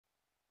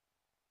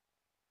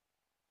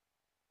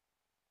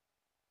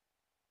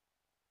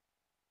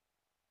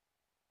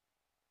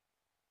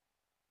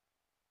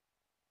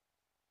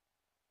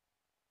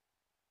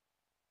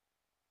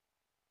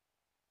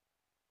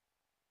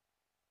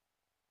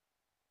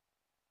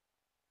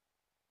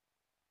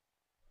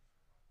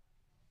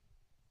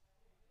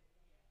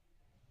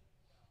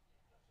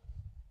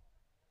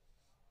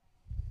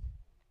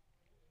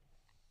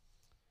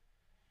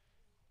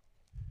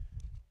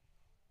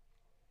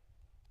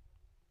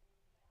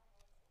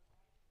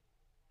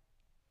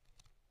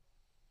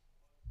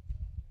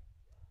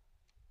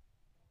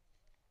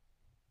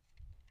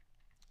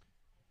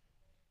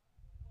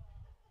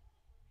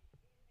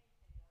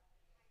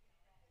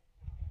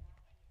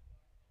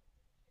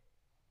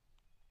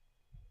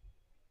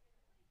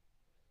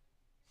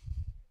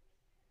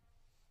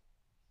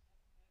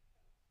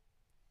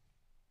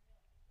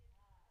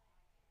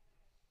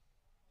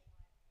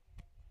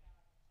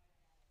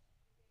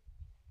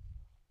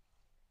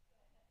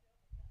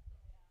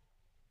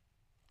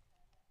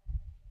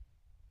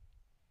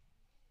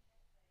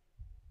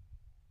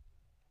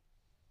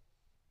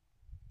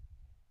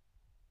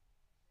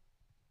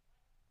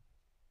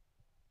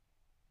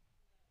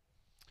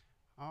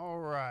All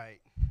right.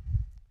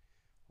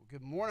 Well,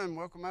 good morning.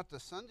 Welcome out to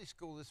Sunday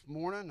school this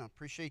morning. I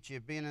appreciate you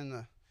being in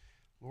the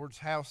Lord's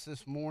house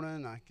this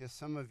morning. I guess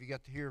some of you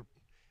got to hear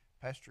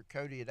Pastor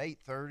Cody at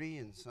 8:30,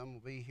 and some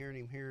will be hearing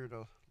him here at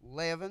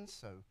 11.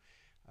 So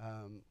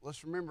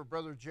let's remember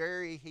Brother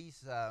Jerry.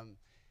 He's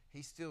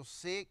still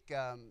sick.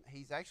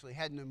 He's actually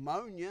had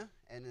pneumonia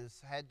and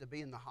has had to be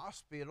in the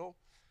hospital.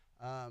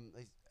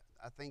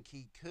 I think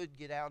he could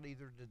get out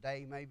either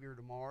today, maybe, or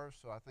tomorrow.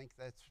 So I think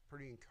that's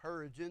pretty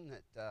encouraging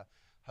that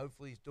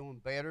hopefully he's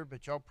doing better.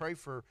 But y'all pray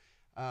for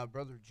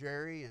Brother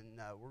Jerry, and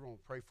we're going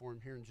to pray for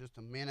him here in just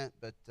a minute.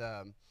 But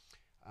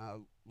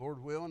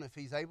Lord willing, if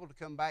he's able to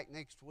come back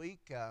next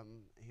week,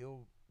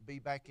 he'll be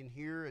back in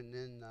here, and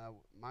then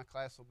my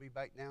class will be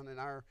back down in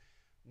our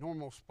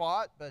normal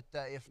spot. But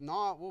if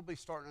not, we'll be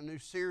starting a new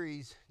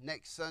series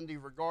next Sunday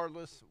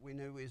regardless. We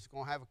knew we was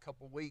going to have a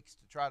couple weeks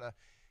to try to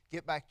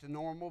get back to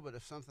normal, but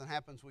if something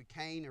happens we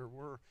can't, or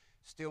we're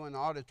still in the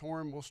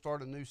auditorium, we'll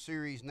start a new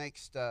series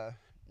next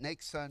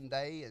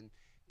Sunday and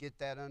get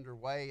that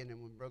underway, and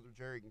then when Brother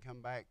Jerry can come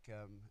back,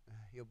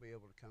 he'll be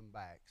able to come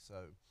back.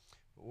 So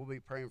but we'll be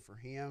praying for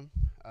him.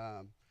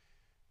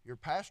 Your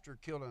pastor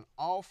killed an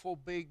awful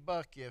big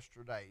buck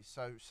yesterday,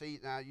 so see,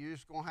 now you're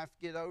just going to have to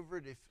get over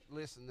it.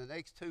 Listen, the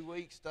next 2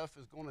 weeks stuff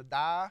is going to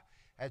die.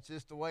 That's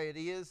just the way it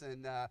is,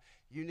 and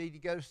you need to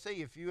go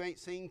see. If you ain't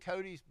seen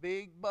Cody's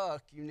big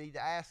buck, you need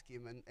to ask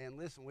him. And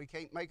listen, we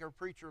can't make our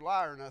preacher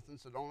lie or nothing,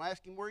 so don't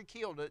ask him where he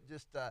killed it.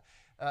 Just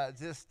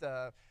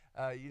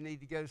you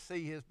need to go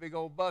see his big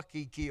old buck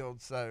he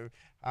killed. So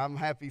I'm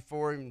happy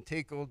for him and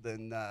tickled.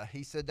 And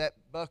he said that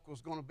buck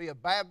was going to be a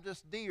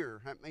Baptist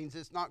deer. That means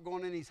it's not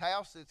going in his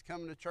house; it's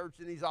coming to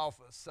church in his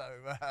office. So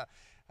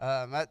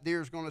that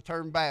deer's going to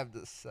turn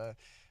Baptist.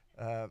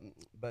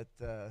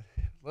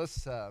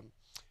 Let's.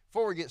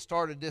 Before we get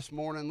started this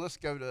morning, let's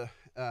go to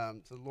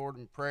the Lord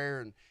in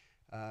prayer, and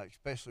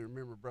especially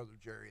remember Brother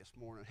Jerry this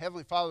morning.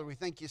 Heavenly Father, we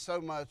thank you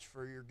so much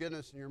for your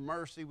goodness and your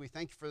mercy. We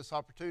thank you for this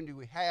opportunity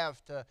we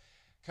have to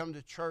come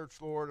to church,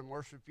 Lord, and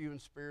worship you in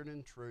spirit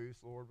and truth.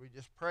 Lord, we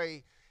just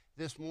pray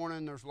this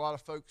morning. There's a lot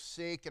of folks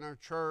sick in our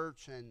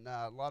church, and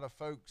a lot of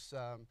folks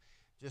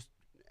just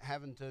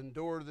having to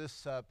endure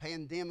this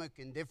pandemic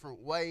in different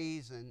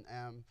ways,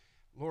 and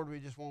Lord, we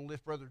just want to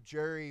lift Brother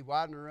Jerry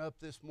Widener up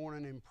this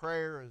morning in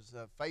prayer as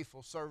a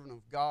faithful servant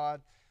of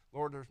God.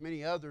 Lord, there's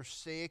many others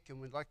sick, and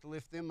we'd like to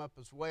lift them up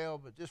as well,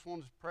 but just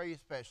want to pray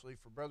especially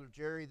for Brother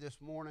Jerry this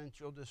morning.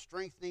 You'll just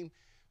strengthen him.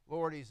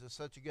 Lord, he's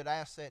such a good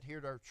asset here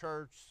to our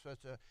church,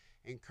 such an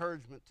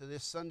encouragement to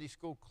this Sunday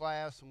school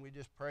class, and we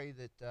just pray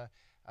that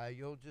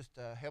you'll just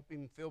help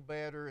him feel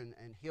better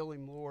and heal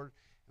him, Lord.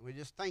 And we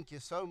just thank you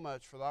so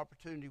much for the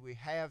opportunity we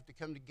have to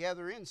come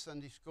together in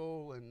Sunday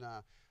school and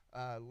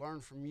learn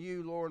from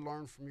you, Lord,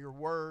 learn from your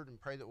word, and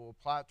pray that we'll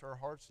apply it to our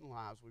hearts and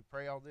lives. We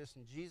pray all this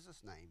in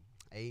Jesus' name.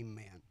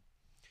 Amen.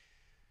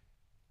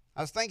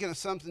 I was thinking of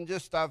something,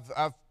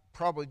 I've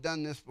probably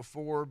done this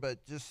before,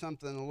 but just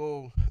something a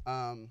little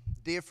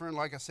different.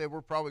 Like I said,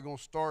 we're probably going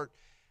to start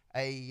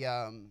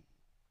a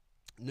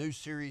new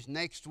series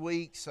next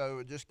week,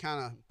 so just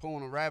kind of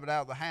pulling a rabbit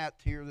out of the hat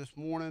here this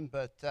morning.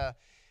 But,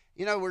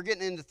 we're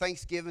getting into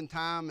Thanksgiving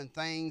time and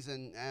things,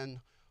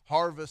 and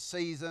harvest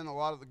season. A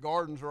lot of the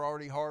gardens are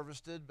already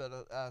harvested, but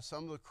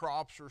some of the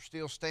crops are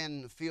still standing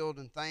in the field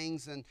and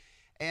things.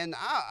 And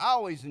I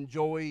always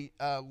enjoy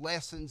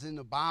lessons in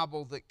the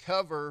Bible that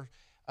cover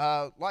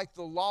like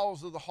the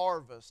laws of the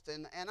harvest.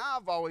 And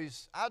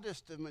I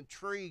just am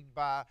intrigued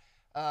by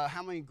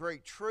how many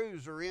great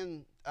truths are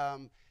in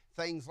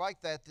things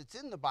like that's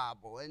in the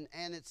Bible.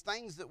 And it's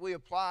things that we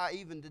apply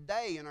even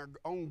today in our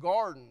own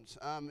gardens.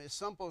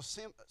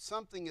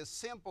 Something as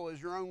simple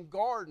as your own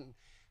garden,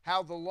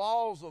 how the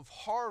laws of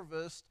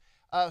harvest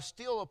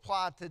still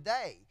apply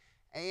today.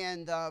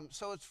 And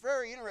so it's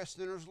very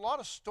interesting. There's a lot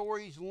of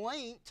stories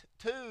linked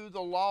to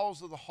the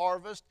laws of the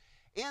harvest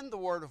in the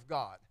Word of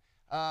God.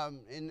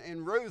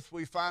 In Ruth,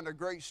 we find a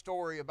great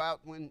story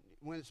about when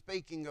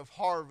speaking of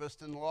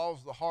harvest and the laws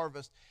of the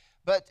harvest.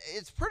 But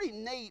it's pretty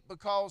neat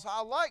because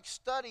I like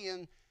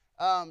studying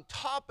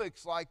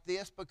topics like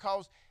this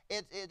because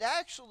it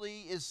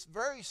actually is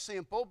very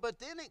simple, but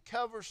then it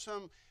covers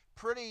some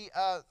pretty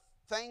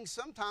things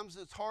sometimes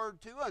it's hard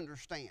to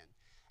understand.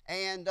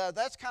 And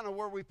that's kind of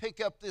where we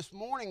pick up this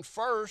morning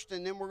first,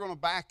 and then we're going to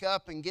back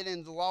up and get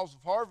into the laws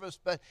of harvest.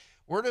 But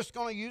we're just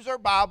going to use our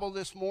Bible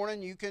this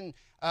morning. You can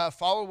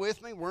follow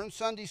with me. We're in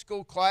Sunday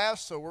school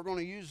class, so we're going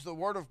to use the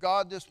Word of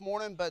God this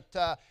morning. But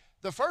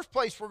the first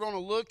place we're going to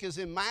look is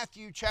in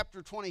Matthew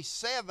chapter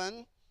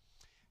 27,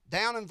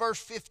 down in verse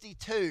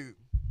 52.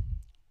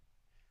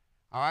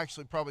 I'll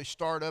actually probably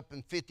start up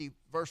in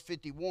verse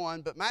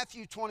 51, but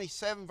Matthew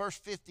 27, verse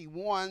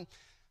 51,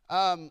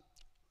 we're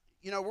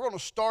going to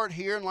start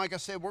here, and like I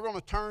said, we're going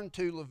to turn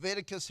to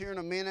Leviticus here in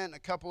a minute and a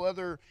couple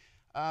other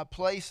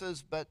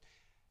places, but,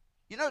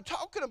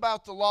 talking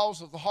about the laws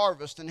of the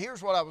harvest, and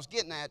here's what I was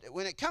getting at.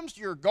 When it comes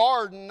to your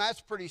garden, that's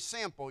pretty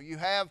simple. You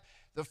have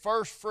the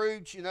first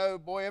fruits,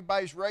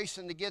 everybody's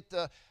racing to get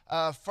the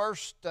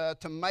first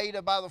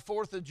tomato by the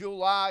 4th of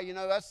July,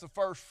 that's the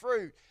first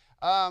fruit.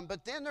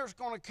 But then there's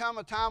going to come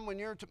a time when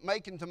you're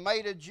making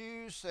tomato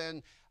juice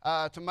and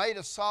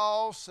tomato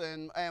sauce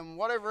and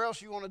whatever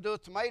else you want to do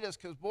with tomatoes,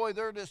 because, boy,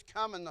 they're just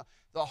coming.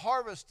 The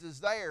harvest is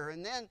there.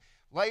 And then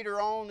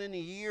later on in the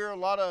year, a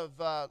lot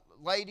of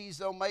ladies,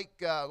 they'll make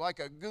like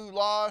a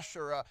goulash,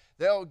 or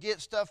they'll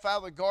get stuff out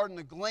of the garden,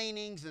 the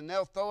gleanings, and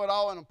they'll throw it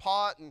all in a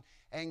pot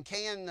and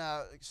can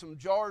some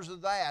jars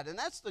of that. And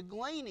that's the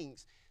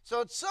gleanings.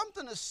 So it's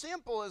something as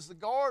simple as the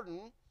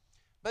garden.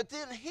 But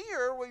then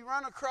here we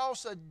run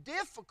across a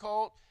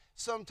difficult,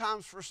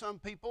 sometimes for some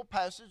people,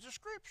 passage of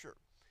Scripture.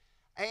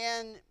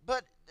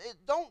 But it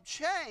don't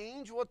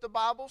change what the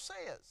Bible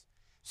says.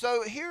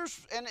 So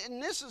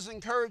and this is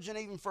encouraging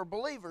even for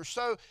believers.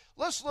 So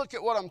let's look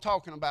at what I'm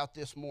talking about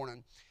this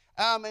morning.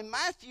 In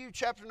Matthew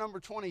chapter number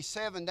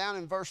 27, down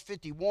in verse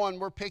 51,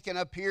 we're picking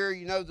up here,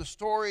 you know the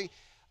story.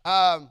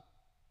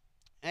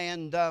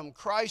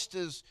 Christ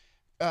is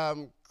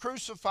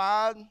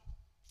crucified.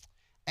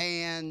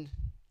 And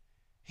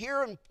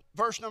here in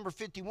verse number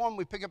 51,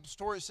 we pick up the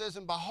story. It says,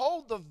 "And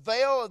behold, the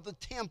veil of the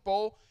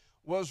temple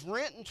was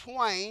rent in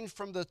twain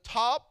from the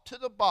top to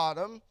the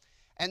bottom,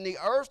 and the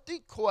earth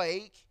did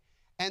quake,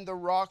 and the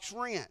rocks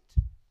rent.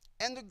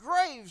 And the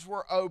graves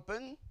were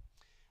open,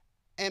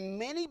 and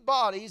many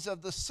bodies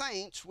of the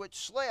saints which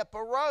slept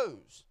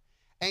arose,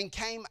 and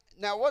came."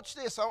 Now watch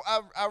this.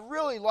 I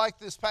really like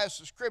this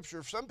passage of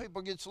Scripture. Some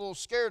people get a little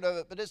scared of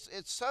it, but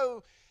it's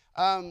so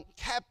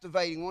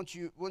captivating once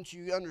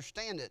you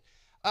understand it.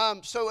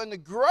 So, and the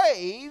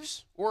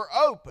graves were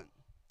open,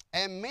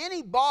 and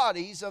many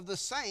bodies of the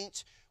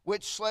saints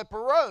which slept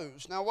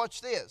arose. Now watch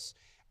this.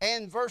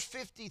 And verse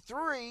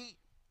 53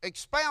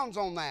 expounds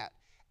on that.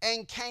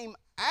 And came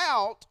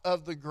out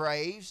of the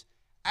graves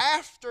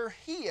after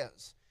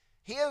his.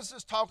 His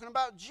is talking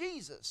about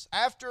Jesus.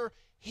 After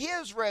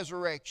his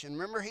resurrection.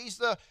 Remember, he's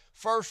the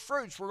first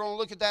fruits. We're going to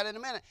look at that in a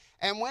minute.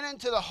 And went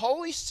into the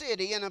holy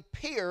city and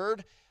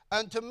appeared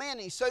unto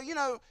many. So, you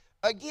know,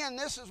 again,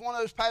 this is one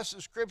of those passages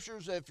of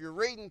Scriptures that if you're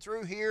reading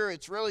through here,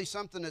 it's really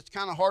something that's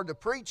kind of hard to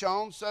preach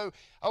on. So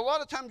a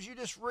lot of times you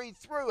just read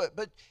through it.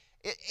 But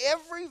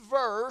every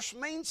verse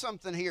means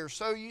something here.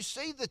 So you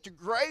see that the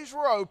graves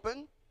were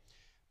open.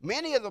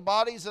 Many of the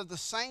bodies of the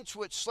saints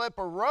which slept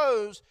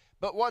arose.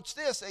 But watch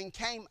this. And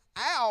came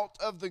out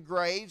of the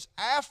graves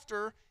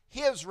after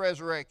his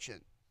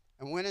resurrection.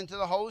 And went into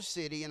the holy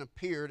city and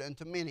appeared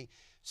unto many.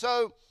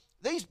 So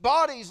these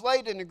bodies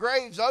laid in the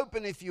graves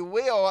open, if you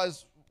will,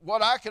 as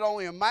what I could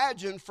only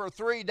imagine for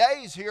 3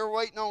 days here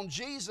waiting on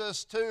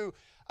Jesus to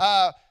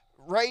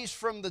raise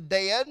from the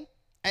dead.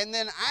 And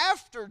then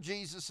after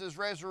Jesus'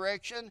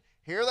 resurrection,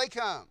 here they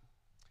come.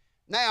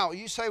 Now,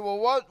 you say, well,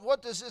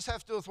 what does this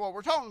have to do with what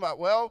we're talking about?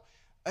 Well,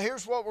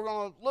 here's what we're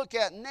going to look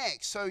at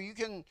next. So you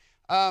can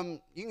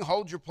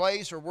hold your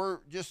place,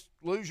 or just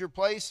lose your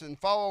place and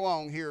follow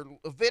along here.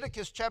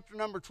 Leviticus chapter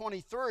number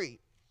 23.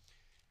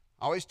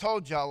 I always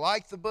told you I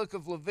like the book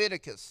of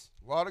Leviticus.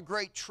 A lot of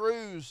great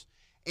truths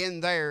in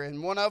there,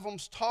 and one of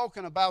them's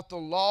talking about the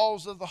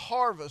laws of the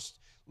harvest.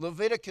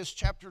 Leviticus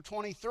chapter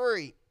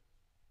 23.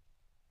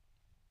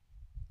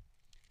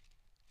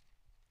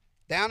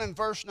 Down in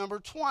verse number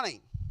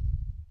 20.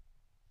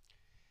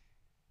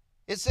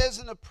 It says,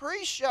 "And the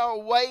priest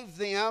shall wave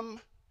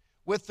them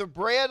with the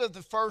bread of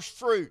the first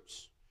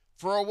fruits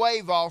for a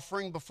wave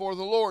offering before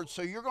the Lord."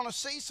 So you're going to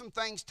see some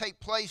things take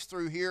place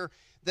through here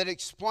that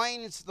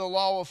explains the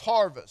law of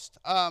harvest.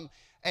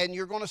 And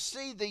you're going to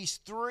see these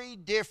three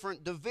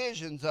different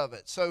divisions of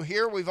it. So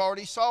here we've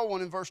already saw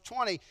one in verse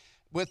 20,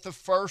 with the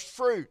first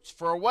fruits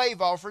for a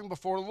wave offering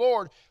before the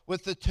Lord,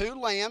 with the 2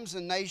 lambs,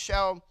 and they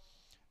shall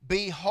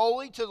be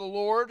holy to the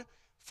Lord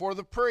for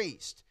the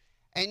priest.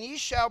 And ye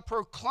shall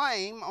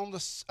proclaim on the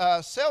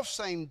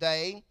selfsame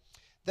day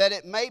that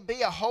it may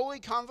be a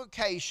holy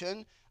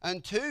convocation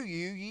unto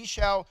you. Ye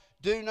shall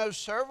do no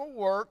servile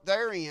work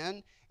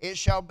therein. It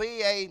shall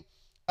be a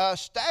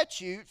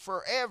statute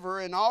forever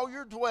in all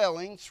your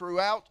dwelling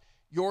throughout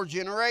your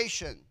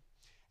generation.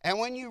 And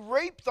when you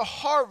reap the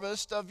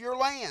harvest of your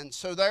land.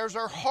 So there's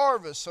our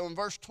harvest. So in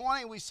verse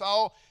 20 we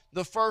saw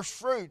the first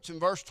fruits. In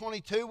verse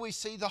 22 we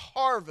see the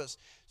harvest.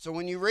 So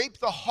when you reap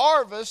the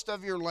harvest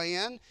of your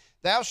land,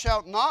 thou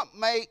shalt not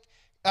make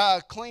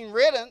clean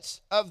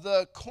riddance of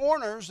the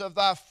corners of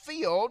thy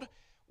field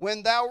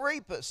when thou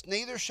reapest,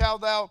 neither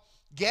shalt thou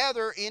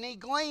gather any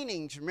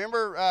gleanings.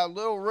 Remember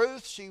little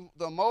Ruth,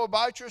 the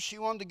Moabitess, she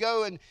wanted to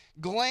go and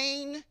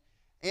glean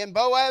in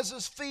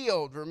Boaz's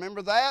field.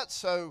 Remember that?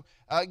 So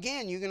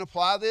again, you can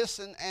apply this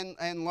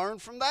and learn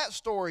from that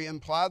story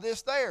and apply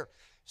this there.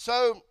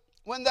 So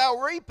when thou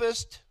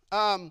reapest,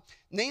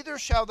 neither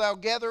shalt thou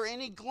gather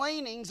any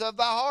gleanings of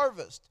thy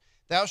harvest.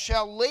 Thou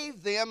shalt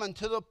leave them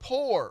unto the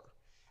poor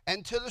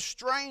and to the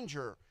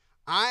stranger.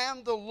 I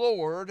am the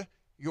Lord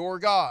your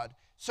God.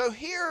 So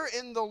here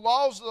in the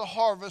laws of the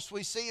harvest,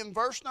 we see in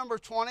verse number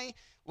 20,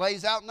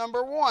 lays out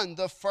number 1,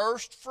 the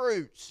first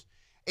fruits.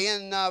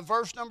 In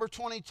verse number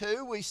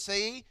 22, we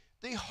see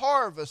the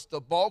harvest,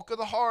 the bulk of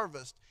the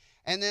harvest.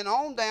 And then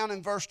on down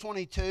in verse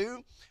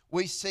 22,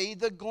 we see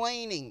the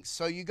gleanings.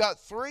 So you got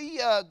 3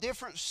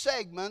 different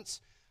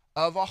segments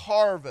of a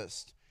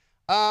harvest.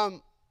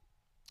 One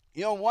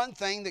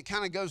thing that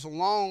kind of goes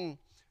along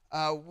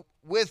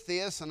with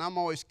this, and I'm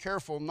always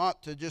careful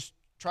not to just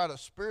try to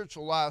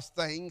spiritualize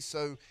things,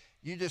 so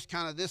you just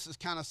this is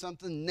kind of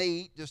something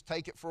neat, just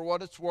take it for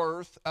what it's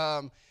worth.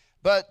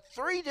 But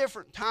 3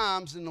 different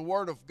times in the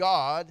Word of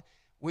God,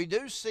 we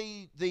do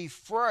see the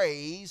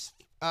phrase,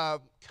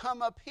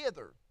 come up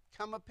hither,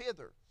 come up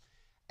hither.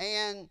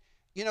 And,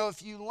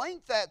 if you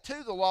link that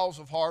to the laws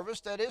of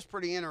harvest, that is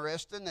pretty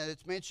interesting that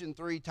it's mentioned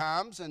 3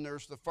 times, and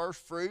there's the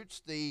first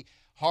fruits, the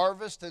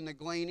harvest, and the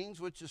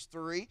gleanings, which is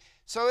 3.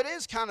 So it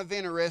is kind of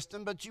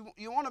interesting, but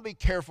you want to be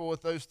careful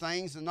with those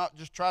things and not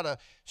just try to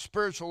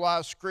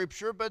spiritualize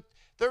Scripture. But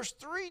there's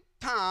 3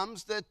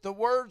 times that the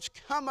words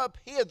come up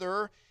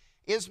hither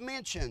is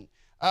mentioned.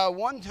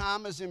 One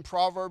time is in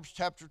Proverbs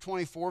chapter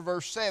 24,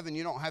 verse 7.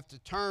 You don't have to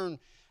turn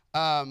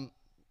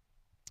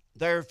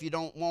there if you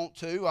don't want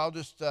to. I'll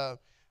just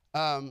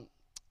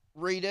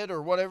read it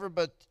or whatever.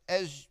 But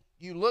as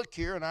you look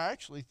here, and I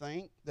actually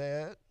think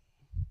that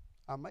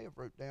I may have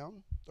wrote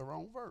down the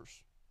wrong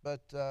verse.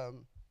 But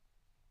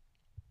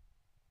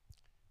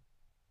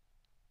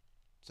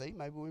see,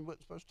 maybe we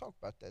weren't supposed to talk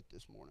about that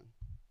this morning.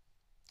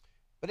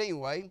 But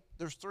anyway,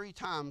 there's 3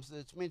 times that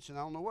it's mentioned.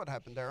 I don't know what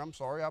happened there. I'm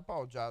sorry. I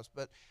apologize.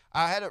 But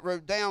I had it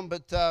wrote down.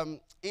 But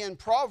in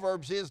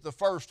Proverbs is the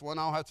first one.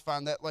 I'll have to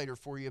find that later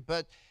for you.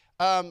 But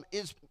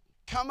it's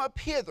come up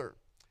hither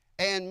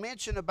and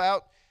mention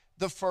about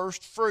the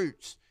first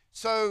fruits.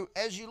 So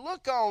as you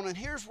look on, and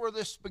here's where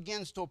this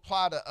begins to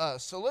apply to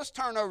us. So let's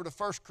turn over to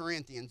 1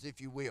 Corinthians, if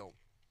you will.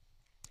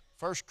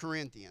 1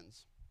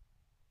 Corinthians.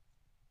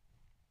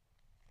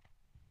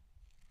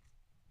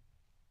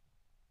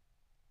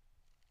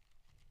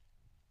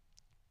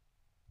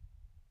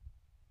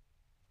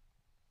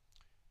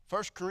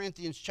 1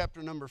 Corinthians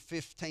chapter number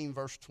 15,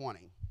 verse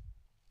 20.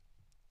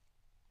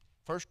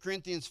 1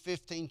 Corinthians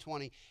 15,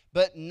 20.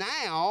 But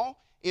now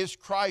is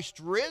Christ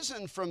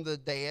risen from the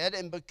dead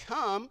and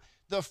become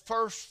the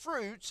first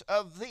fruits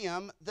of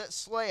them that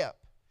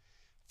slept.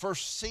 For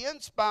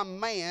since by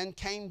man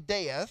came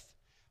death,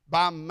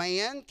 by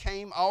man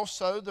came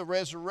also the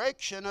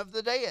resurrection of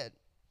the dead.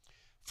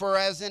 For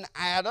as in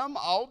Adam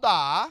all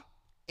die,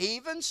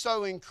 even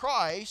so in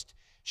Christ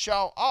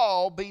shall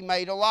all be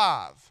made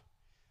alive.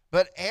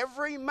 But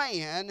every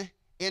man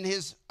in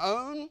his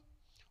own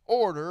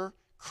order,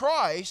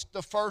 Christ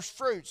the first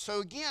fruits. So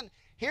again,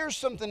 here's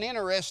something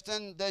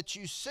interesting that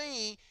you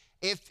see,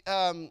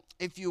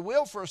 if you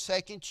will for a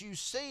second, you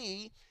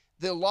see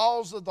the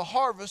laws of the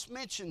harvest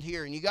mentioned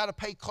here, and you got to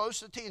pay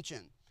close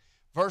attention.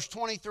 Verse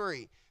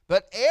 23,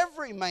 but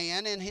every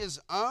man in his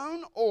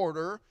own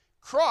order,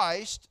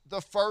 Christ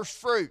the first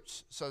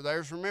fruits. So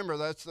remember,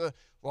 that's the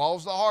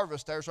laws of the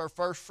harvest. There's our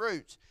first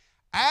fruits.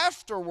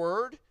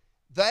 Afterward,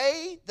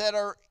 they that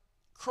are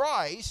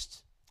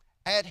Christ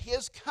at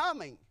his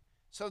coming.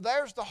 So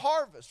there's the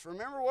harvest.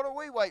 Remember, what are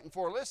we waiting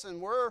for? Listen,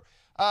 we're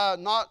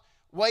not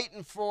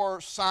waiting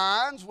for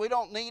signs. We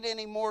don't need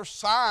any more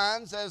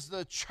signs as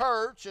the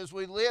church, as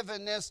we live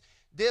in this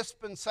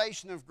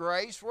dispensation of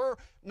grace. We're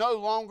no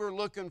longer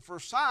looking for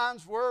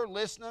signs. We're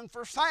listening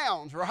for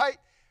sounds, right?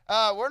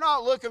 We're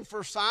not looking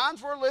for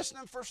signs. We're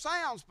listening for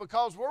sounds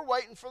because we're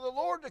waiting for the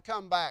Lord to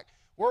come back.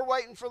 We're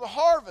waiting for the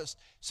harvest.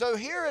 So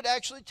here it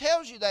actually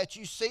tells you that.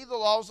 You see the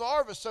laws of the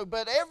harvest. So,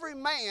 but every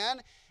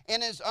man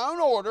in his own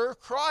order,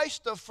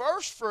 Christ the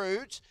first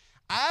fruits,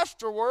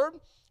 afterward,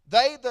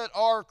 they that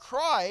are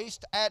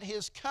Christ at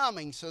his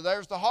coming. So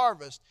there's the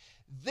harvest.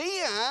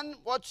 Then,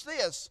 watch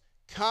this,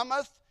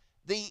 cometh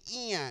the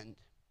end,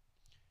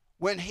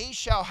 when he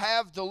shall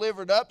have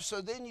delivered up. So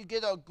then you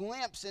get a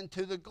glimpse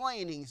into the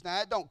gleanings.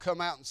 Now, it don't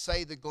come out and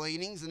say the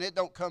gleanings, and it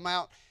don't come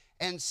out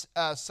and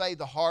say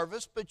the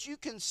harvest, but you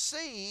can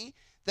see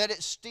that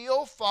it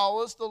still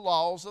follows the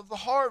laws of the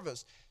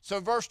harvest. So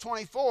verse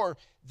 24,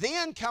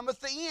 then cometh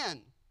the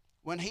end,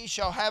 when he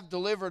shall have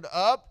delivered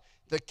up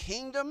the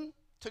kingdom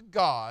to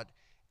God,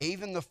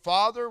 even the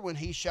Father, when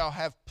he shall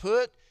have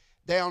put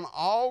down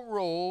all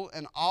rule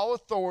and all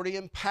authority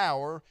and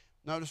power.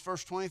 Notice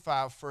verse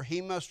 25, for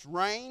he must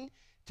reign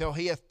till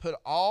he hath put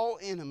all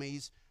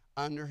enemies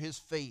under his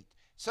feet.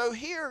 So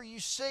here you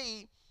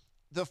see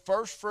the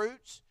first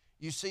fruits.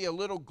 You see a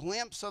little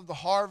glimpse of the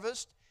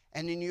harvest,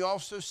 and then you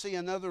also see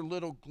another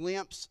little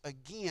glimpse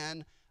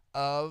again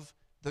of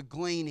the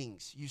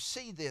gleanings. You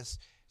see this.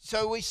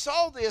 So we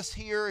saw this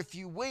here, if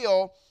you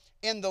will,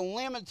 in the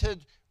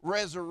limited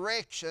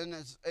resurrection,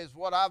 as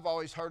what I've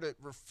always heard it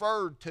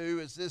referred to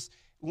as this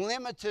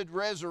limited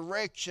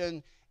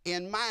resurrection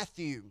in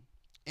Matthew.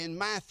 In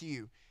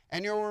Matthew.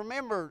 And you'll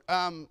remember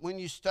when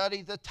you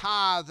study the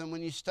tithe and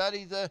when you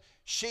study the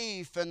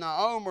sheaf and the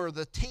omer,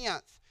 the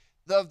tenth,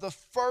 of the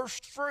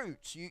first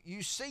fruits.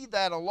 You see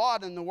that a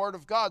lot in the Word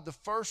of God, the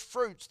first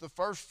fruits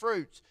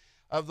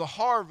of the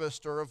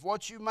harvest or of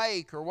what you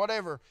make or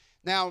whatever.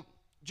 Now,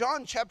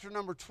 John chapter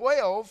number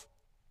 12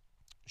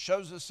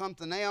 shows us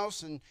something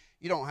else, and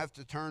you don't have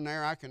to turn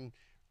there. I can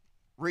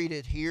read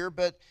it here,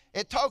 but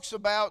it talks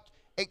about,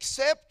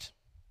 except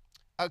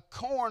a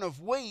corn of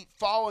wheat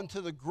fall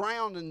into the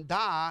ground and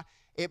die,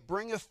 it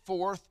bringeth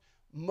forth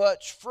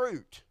much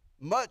fruit.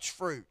 Much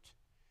fruit.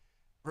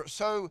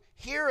 So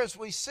here, as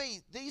we see,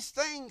 these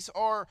things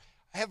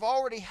have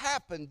already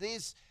happened.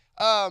 This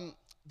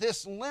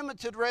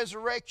limited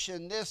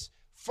resurrection, this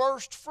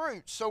first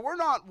fruits. So we're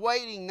not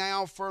waiting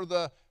now for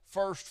the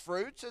first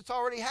fruits. It's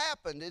already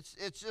happened.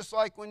 It's just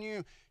like when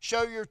you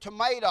show your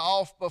tomato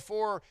off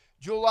before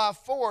July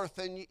 4th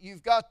and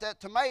you've got that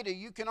tomato.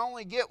 You can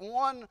only get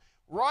one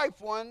ripe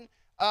one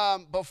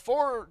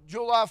before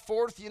July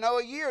 4th,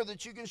 a year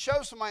that you can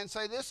show somebody and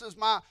say, this is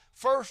my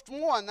first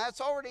one.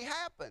 That's already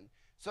happened.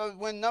 So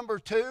when number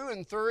 2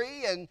 and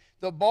 3 and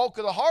the bulk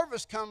of the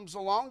harvest comes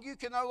along, you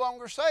can no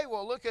longer say,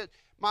 well, look at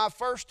my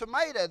first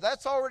tomato.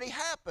 That's already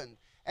happened.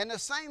 And the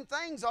same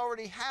thing's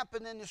already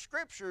happened in the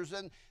Scriptures.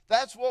 And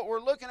that's what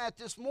we're looking at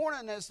this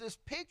morning, as this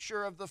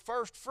picture of the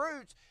first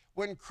fruits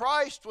when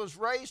Christ was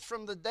raised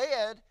from the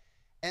dead.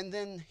 And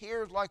then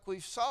here, like we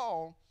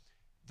saw,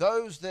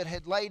 those that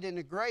had laid in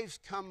the graves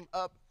come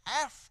up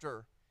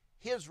after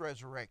his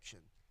resurrection.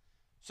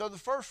 So the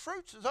first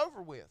fruits is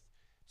over with.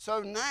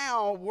 So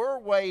now we're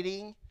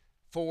waiting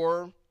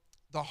for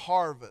the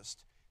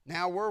harvest.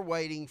 Now we're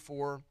waiting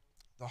for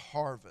the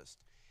harvest.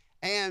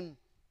 And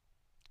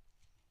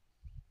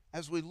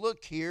as we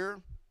look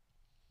here,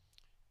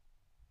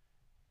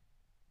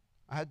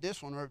 I had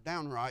this one wrote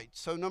down right.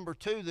 So number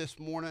 2 this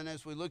morning,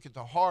 as we look at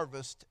the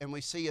harvest and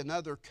we see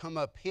another come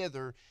up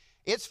hither,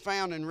 it's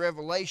found in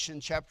Revelation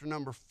chapter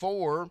number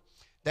 4,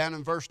 down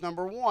in verse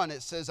number 1.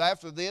 It says,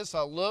 after this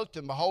I looked,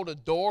 and behold, a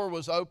door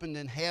was opened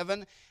in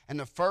heaven, and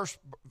the first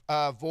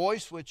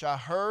voice which I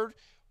heard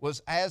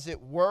was as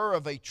it were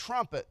of a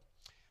trumpet,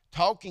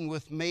 talking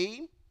with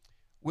me,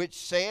 which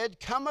said,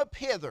 come up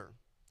hither,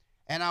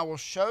 and I will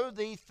show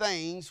thee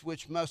things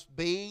which must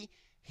be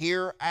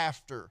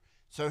hereafter.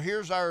 So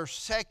here's our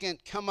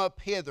second come up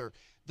hither.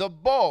 The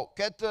bulk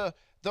at the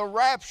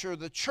rapture,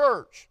 the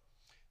church.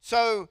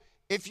 So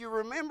if you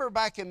remember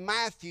back in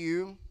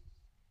Matthew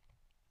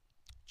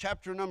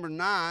chapter number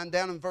 9,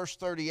 down in verse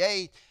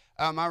 38,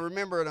 I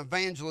remember an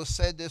evangelist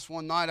said this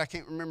one night. I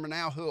can't remember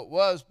now who it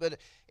was, but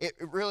it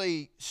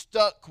really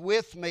stuck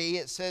with me.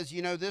 It says,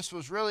 this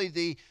was really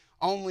the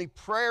only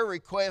prayer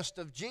request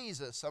of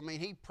Jesus. I mean,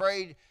 he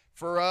prayed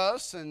for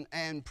us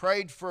and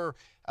prayed for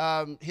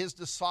his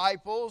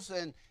disciples,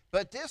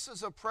 but this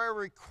is a prayer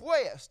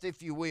request,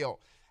 if you will.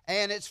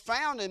 And it's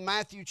found in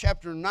Matthew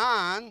chapter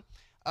 9,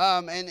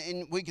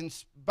 and we can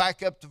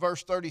back up to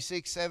verse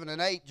 36, 7,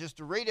 and 8 just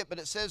to read it. But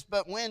it says,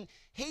 but when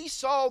he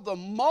saw the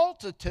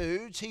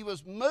multitudes, he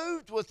was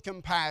moved with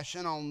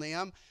compassion on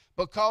them,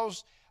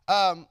 because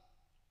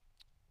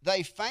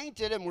they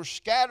fainted and were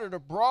scattered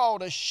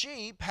abroad as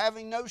sheep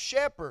having no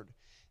shepherd.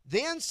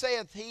 Then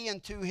saith he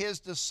unto his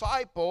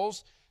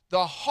disciples,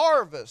 the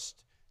harvest.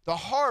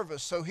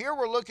 So here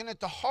we're looking at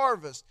the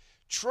harvest.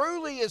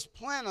 Truly is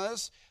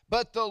plenteous,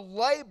 but the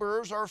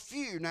laborers are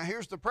few. Now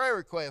here's the prayer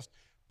request.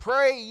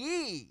 Pray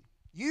ye.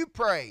 You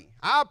pray.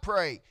 I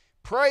pray.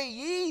 Pray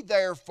ye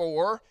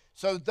therefore.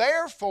 So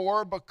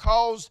therefore,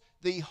 because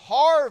the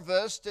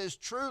harvest is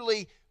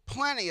truly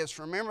plenteous.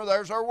 Remember,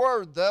 there's our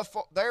word.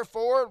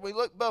 Therefore, we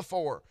look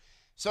before.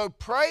 So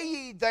pray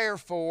ye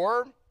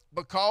therefore,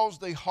 because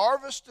the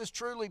harvest is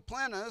truly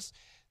plenteous.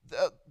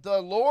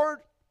 The Lord,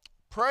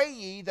 pray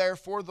ye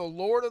therefore the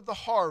Lord of the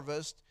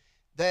harvest,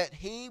 that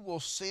he will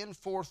send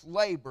forth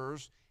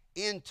laborers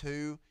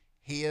into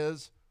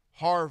his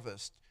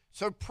harvest.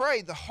 So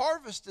pray. The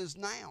harvest is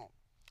now.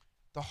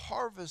 The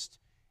harvest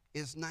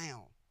is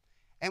now.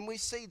 And we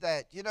see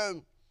that,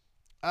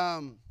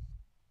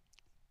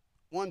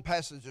 one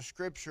passage of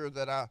Scripture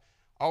that I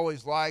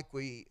always like,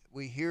 we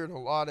hear it a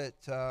lot at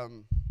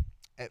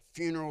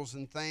funerals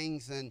and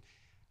things, and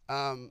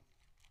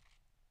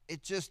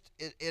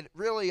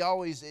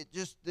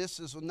this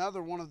is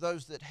another one of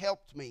those that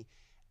helped me.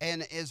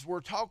 And as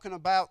we're talking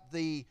about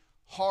the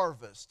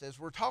harvest, as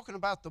we're talking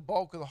about the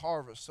bulk of the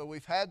harvest, so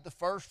we've had the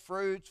first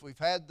fruits, we've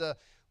had the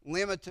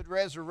limited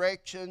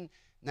resurrection.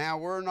 Now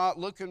we're not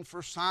looking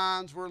for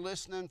signs, we're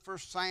listening for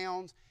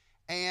sounds.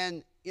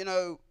 And,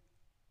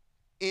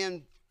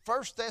 in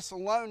 1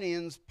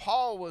 Thessalonians,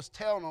 Paul was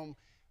telling them,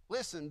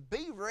 listen,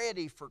 be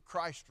ready for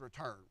Christ's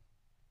return.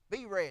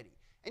 Be ready.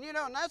 And,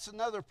 and that's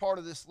another part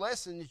of this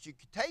lesson that you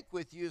could take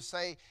with you, is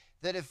say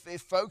that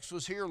if folks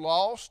was here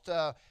lost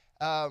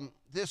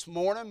this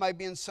morning,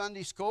 maybe in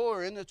Sunday school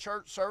or in the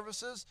church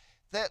services,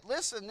 that,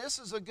 listen, this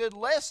is a good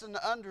lesson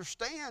to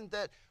understand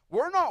that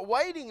we're not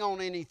waiting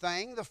on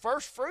anything. The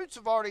first fruits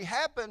have already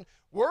happened.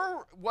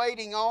 We're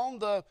waiting on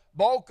the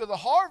bulk of the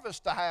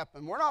harvest to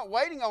happen. We're not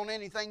waiting on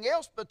anything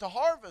else but the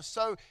harvest.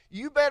 So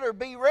you better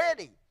be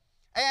ready.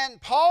 And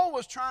Paul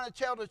was trying to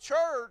tell the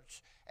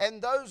church, and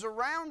those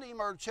around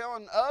him are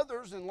telling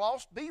others and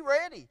lost, be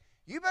ready.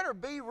 You better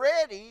be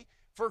ready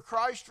for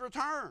Christ's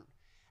return.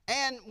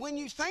 And when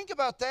you think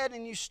about that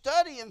and you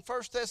study in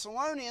 1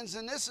 Thessalonians,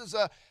 and this is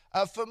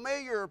a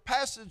familiar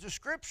passage of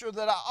Scripture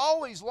that I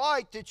always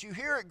like, that you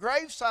hear at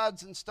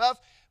gravesides and stuff,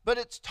 but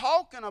it's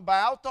talking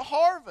about the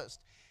harvest.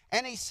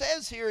 And he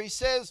says here,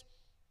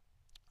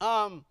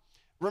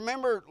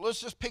 remember,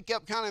 let's just pick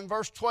up kind of in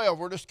verse 12.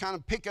 We're just kind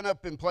of picking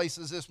up in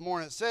places this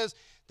morning. It says,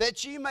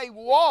 that ye may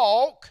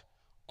walk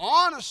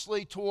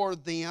honestly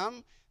toward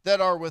them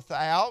that are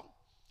without,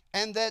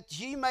 and that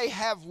ye may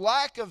have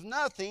lack of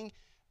nothing.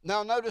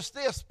 Now notice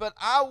this, but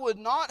I would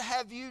not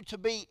have you to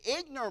be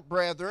ignorant,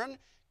 brethren,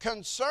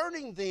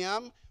 concerning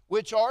them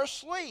which are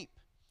asleep,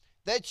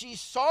 that ye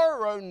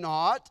sorrow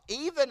not,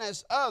 even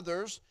as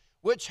others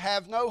which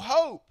have no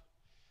hope.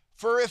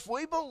 For if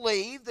we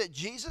believe that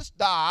Jesus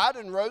died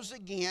and rose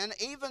again,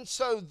 even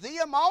so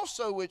them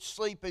also which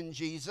sleep in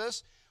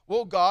Jesus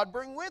will God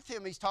bring with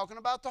him. He's talking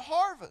about the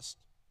harvest.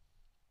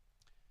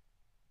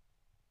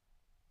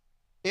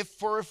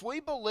 For if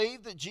we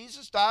believe that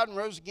Jesus died and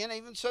rose again,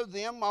 even so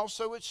them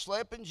also which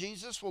slept in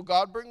Jesus will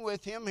God bring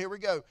with him. Here we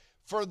go.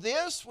 For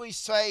this we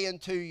say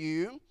unto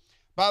you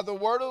by the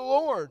word of the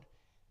Lord,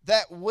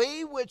 that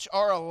we which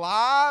are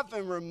alive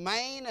and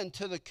remain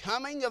unto the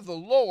coming of the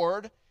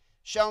Lord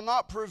shall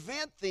not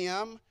prevent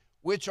them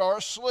which are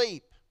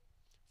asleep.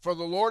 For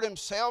the Lord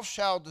himself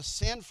shall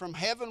descend from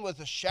heaven with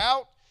a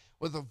shout,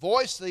 with the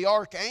voice of the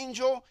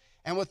archangel,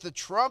 and with the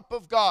trump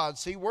of God.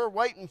 See, we're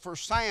waiting for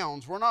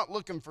sounds. We're not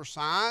looking for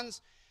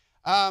signs.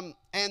 And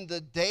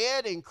the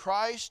dead in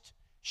Christ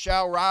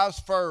shall rise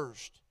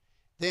first.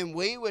 Then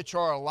we which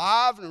are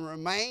alive and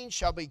remain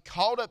shall be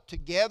caught up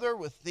together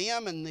with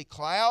them in the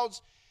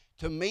clouds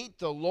to meet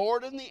the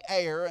Lord in the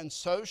air, and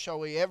so shall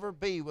we ever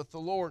be with the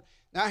Lord.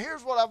 Now,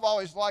 here's what I've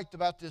always liked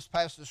about this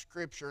passage of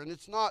Scripture, and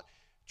it's not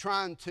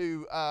trying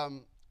to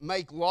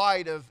make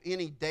light of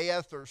any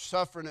death or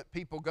suffering that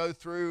people go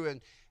through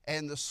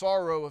and the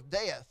sorrow of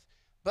death.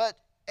 But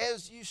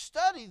as you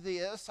study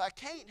this, I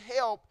can't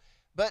help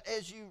but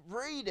as you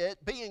read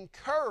it, be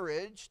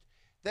encouraged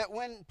that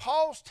when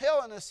Paul's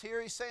telling us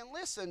here, he's saying,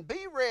 listen,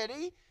 be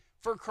ready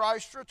for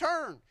Christ's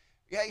return.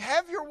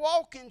 Have your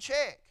walk in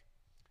check.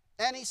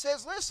 And he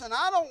says, listen,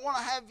 I don't want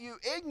to have you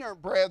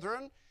ignorant,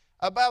 brethren,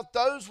 about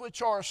those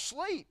which are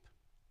asleep.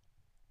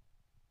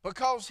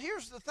 Because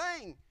here's the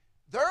thing,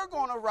 they're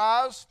going to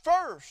rise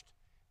first.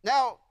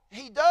 Now,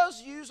 he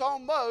does use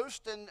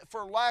almost, and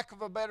for lack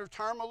of a better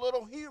term, a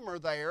little humor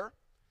there,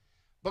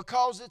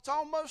 because it's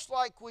almost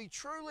like we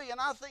truly, and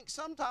I think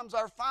sometimes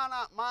our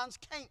finite minds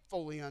can't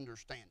fully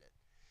understand it.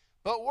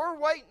 But we're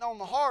waiting on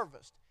the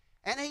harvest.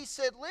 And he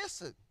said,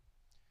 listen,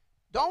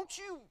 don't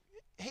you,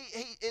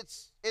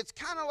 it's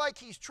kind of like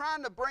he's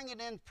trying to bring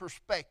it in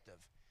perspective.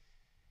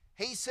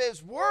 He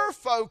says, we're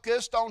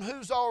focused on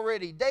who's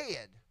already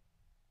dead.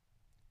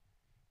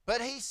 But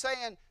he's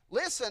saying,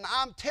 listen,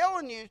 I'm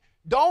telling you,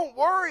 don't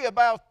worry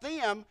about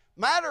them.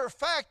 Matter of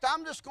fact,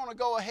 I'm just going to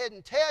go ahead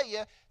and tell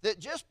you that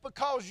just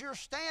because you're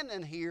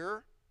standing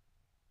here,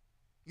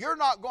 you're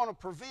not going to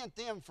prevent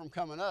them from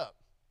coming up.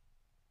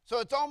 So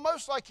it's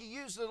almost like he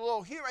uses a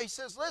little humor. He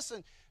says,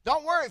 listen,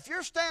 don't worry. If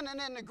you're standing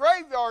in the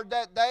graveyard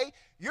that day,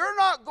 you're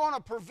not going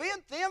to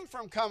prevent them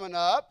from coming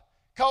up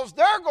because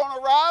they're going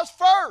to rise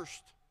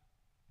first.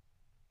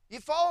 You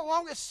follow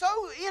along? It's so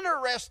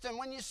interesting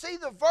when you see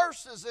the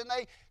verses and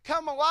they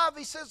come alive.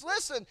 He says,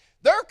 listen,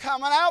 they're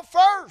coming out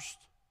first.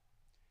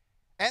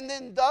 And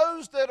then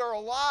those that are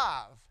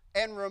alive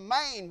and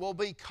remain will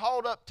be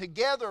caught up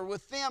together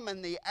with them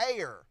in the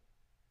air.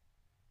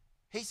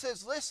 He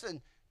says,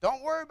 listen,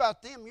 don't worry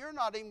about them. You're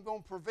not even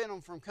going to prevent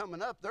them from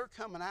coming up. They're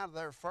coming out of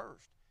there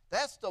first.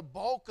 That's the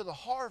bulk of the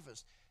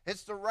harvest.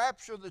 It's the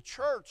rapture of the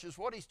church is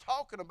what he's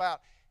talking about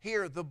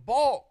here, the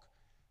bulk.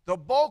 The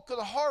bulk of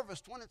the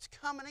harvest when it's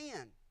coming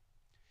in.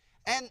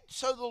 And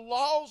so the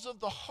laws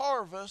of the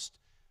harvest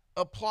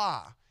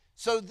apply.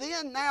 So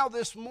then now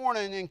this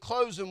morning in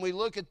closing we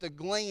look at the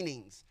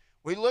gleanings.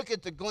 We look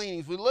at the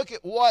gleanings. We look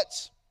at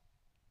what's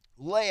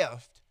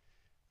left.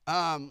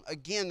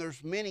 Again,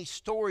 there's many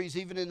stories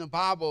even in the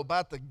Bible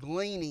about the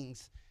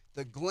gleanings.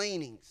 The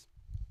gleanings.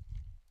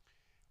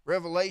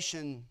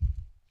 Revelation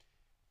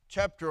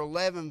chapter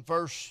 11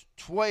 verse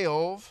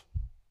 12.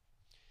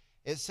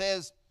 It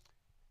says,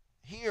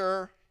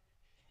 here,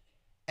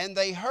 and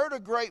they heard a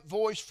great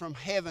voice from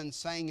heaven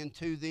saying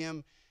unto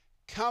them,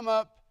 come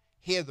up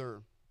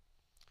hither.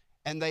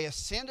 And they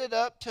ascended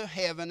up to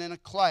heaven in a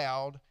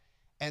cloud,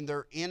 and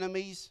their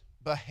enemies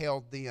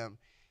beheld them.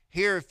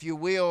 Here, if you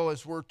will,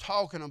 as we're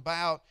talking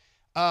about,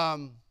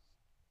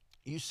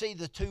 you see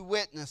the two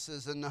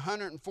witnesses and the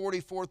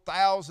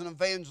 144,000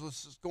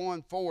 evangelists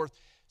going forth.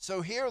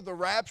 So here the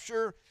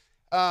rapture,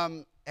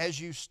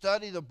 as you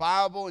study the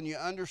Bible and you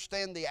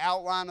understand the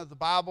outline of the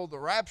Bible, the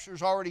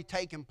rapture's already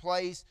taken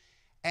place.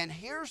 And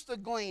here's the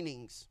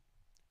gleanings.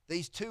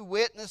 These two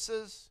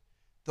witnesses,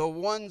 the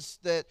ones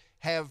that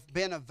have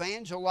been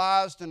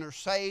evangelized and are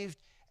saved,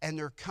 and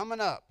they're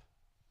coming up.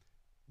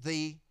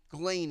 The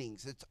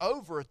gleanings. It's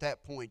over at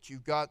that point.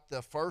 You've got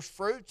the first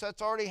fruits.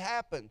 That's already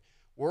happened.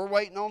 We're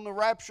waiting on the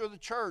rapture of the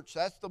church.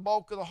 That's the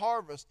bulk of the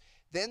harvest.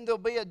 Then there'll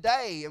be a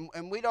day,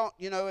 and we don't,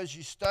 as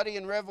you study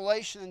in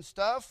Revelation and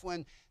stuff,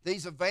 when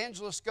these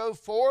evangelists go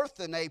forth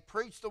and they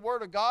preach the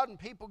Word of God and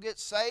people get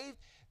saved,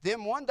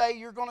 then one day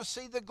you're going to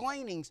see the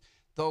gleanings,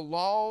 the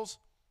laws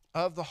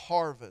of the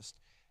harvest.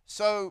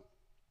 So,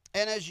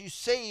 and as you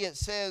see, it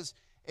says,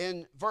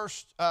 in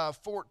verse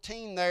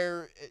 14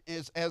 there,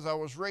 as I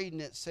was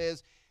reading, it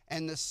says,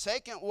 "And the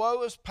second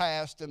woe is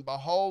past, and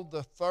behold,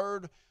 the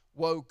third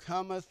woe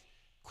cometh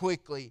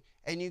quickly."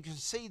 And you can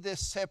see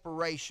this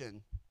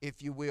separation,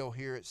 if you will,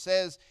 here. It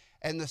says,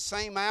 "And the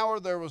same hour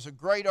there was a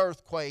great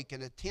earthquake,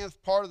 and a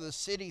tenth part of the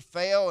city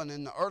fell, and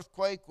in the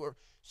earthquake were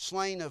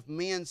slain of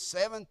men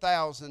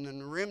 7,000,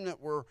 and the remnant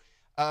were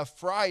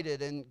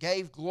frighted, and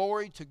gave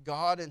glory to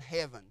God in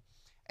heaven."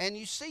 And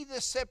you see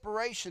this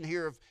separation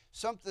here of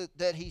something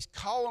that he's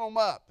calling them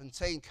up and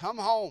saying, "Come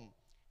home,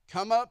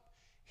 come up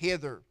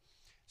hither."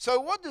 So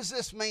what does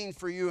this mean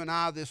for you and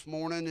I this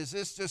morning? Is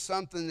this just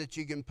something that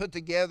you can put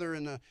together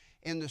in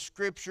the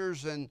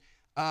scriptures and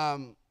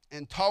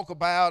talk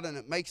about, and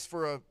it makes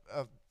for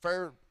a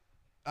fair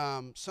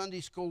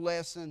Sunday school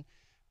lesson?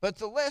 But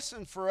the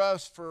lesson for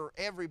us, for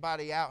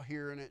everybody out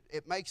here, and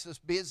it makes us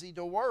busy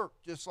to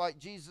work, just like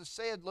Jesus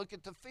said, look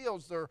at the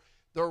fields,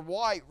 they're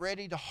white,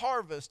 ready to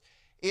harvest,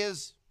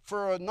 is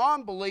for a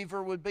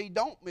non-believer would be,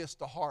 don't miss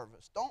the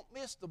harvest, don't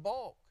miss the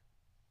bulk.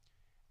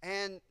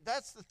 And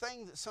that's the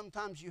thing that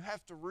sometimes you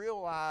have to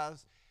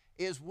realize,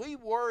 is we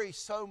worry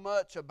so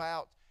much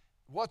about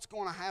what's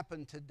going to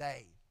happen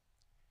today.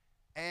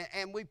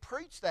 And we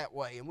preach that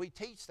way, and we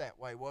teach that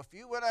way. Well, if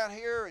you went out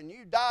here and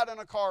you died in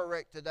a car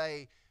wreck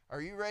today,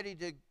 are you ready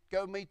to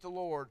go meet the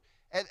Lord?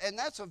 And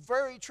that's a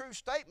very true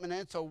statement,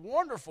 and it's a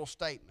wonderful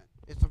statement.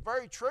 It's a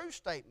very true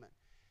statement.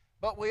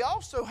 But we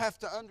also have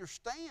to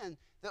understand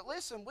that,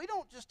 listen, we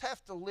don't just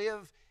have to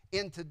live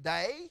in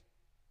today.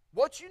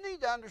 What you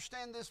need to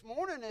understand this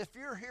morning, if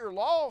you're here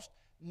lost,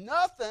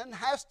 nothing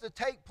has to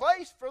take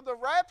place for the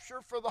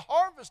rapture, for the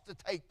harvest to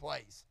take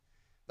place.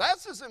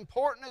 That's as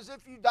important as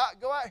if you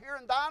go out here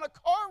and die in a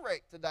car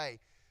wreck today.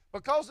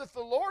 Because if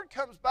the Lord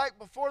comes back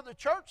before the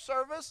church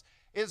service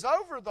is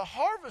over, the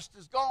harvest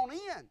is gone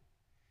in.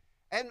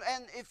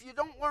 And if you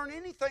don't learn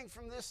anything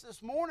from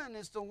this morning,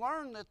 is to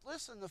learn that,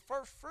 listen, the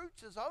first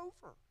fruits is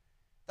over.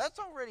 That's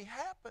already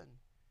happened.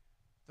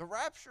 The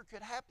rapture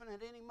could happen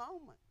at any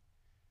moment.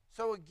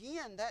 So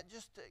again, that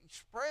just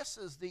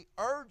expresses the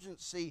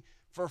urgency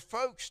for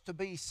folks to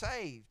be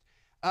saved.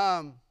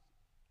 And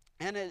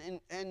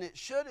it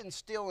should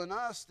instill in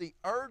us the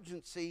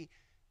urgency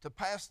to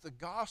pass the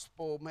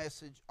gospel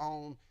message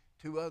on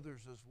to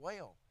others as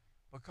well.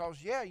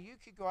 Because, yeah, you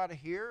could go out of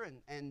here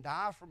and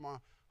die from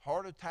a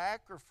heart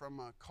attack or from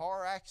a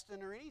car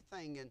accident or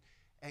anything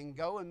and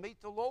go and meet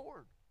the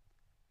Lord.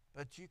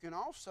 But you can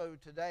also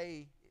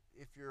today,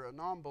 if you're a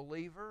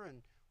non-believer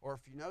or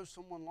if you know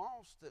someone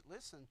lost, that,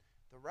 listen,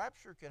 the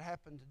rapture could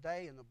happen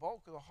today and the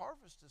bulk of the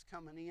harvest is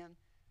coming in,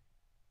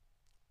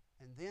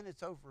 and then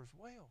it's over as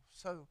well.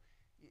 So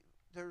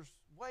there's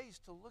ways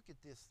to look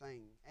at this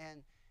thing,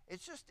 and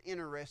it's just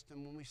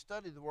interesting when we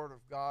study the Word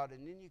of God,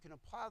 and then you can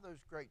apply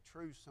those great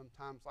truths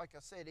sometimes. Like I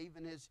said,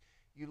 even as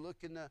you look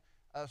in the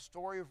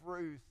story of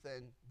Ruth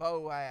and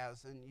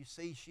Boaz, and you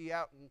see she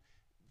out and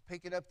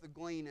picking up the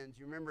gleanings.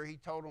 You remember he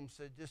told them,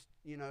 said, just,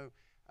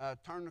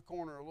 turn the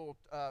corner a little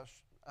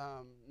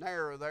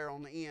narrow there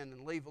on the end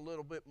and leave a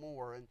little bit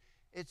more. And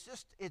it's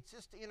just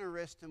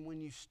interesting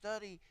when you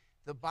study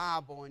the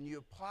Bible and you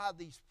apply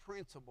these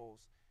principles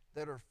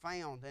that are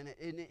found, and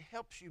it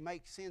helps you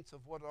make sense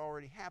of what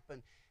already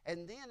happened.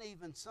 And then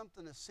even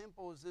something as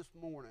simple as this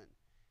morning,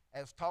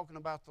 as talking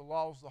about the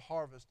laws of the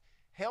harvest,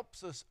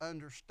 helps us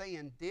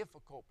understand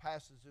difficult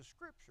passages of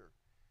Scripture.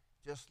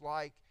 Just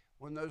like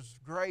when those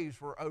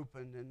graves were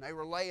opened and they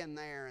were laying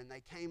there and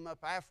they came up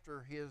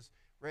after his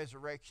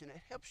resurrection,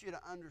 it helps you to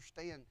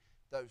understand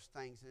those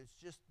things. And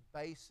it's just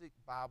basic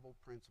Bible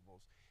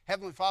principles.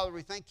 Heavenly Father,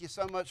 we thank you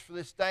so much for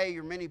this day,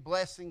 your many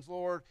blessings,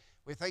 Lord.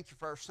 We thank you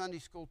for our Sunday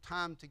school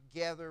time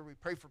together. We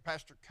pray for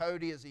Pastor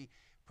Cody as he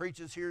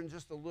preaches here in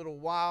just a little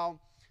while.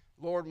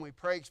 Lord, and we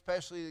pray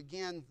especially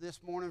again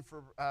this morning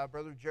for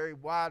Brother Jerry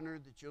Widener,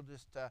 that you'll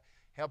just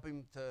help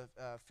him to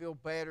feel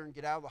better and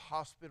get out of the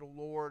hospital,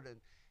 Lord,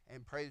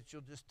 and pray that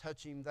you'll just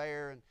touch him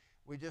there. And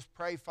we just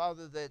pray,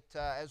 Father, that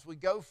as we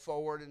go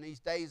forward in these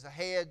days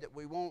ahead, that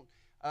we won't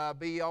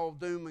be all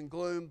doom and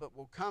gloom, but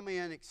we'll come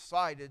in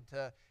excited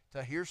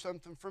to hear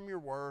something from your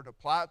word,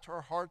 apply it to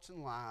our hearts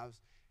and lives,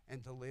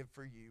 and to live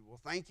for you.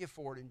 Well, thank you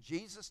for it. In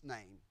Jesus'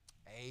 name,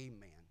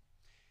 amen.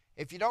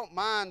 If you don't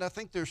mind, I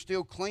think they're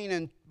still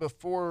cleaning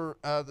before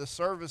the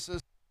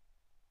services.